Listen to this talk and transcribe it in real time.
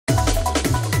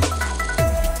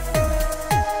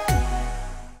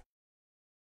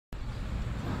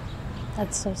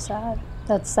That's so sad.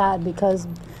 That's sad because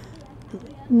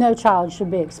no child should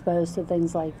be exposed to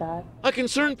things like that. A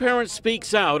concerned parent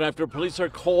speaks out after police are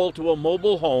called to a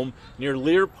mobile home near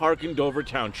Lear Park in Dover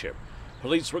Township.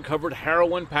 Police recovered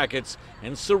heroin packets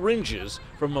and syringes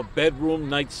from a bedroom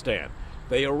nightstand.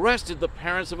 They arrested the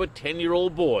parents of a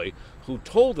 10-year-old boy who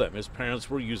told them his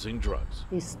parents were using drugs.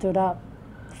 He stood up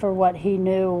for what he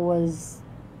knew was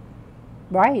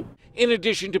right. In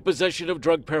addition to possession of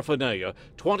drug paraphernalia,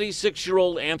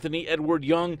 26-year-old Anthony Edward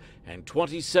Young and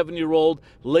 27-year-old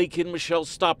Lakin Michelle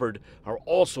Stoppard are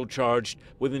also charged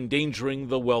with endangering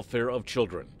the welfare of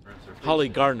children. Holly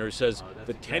Gardner says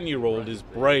the 10-year-old is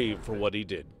brave for what he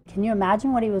did. Can you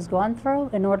imagine what he was going through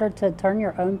in order to turn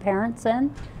your own parents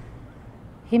in?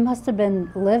 He must have been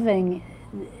living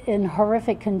in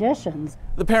horrific conditions.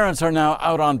 The parents are now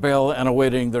out on bail and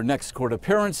awaiting their next court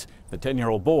appearance. The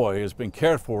 10-year-old boy is being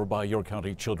cared for by York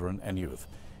County Children and Youth.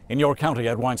 In York County,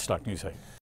 at Weinstock News 8.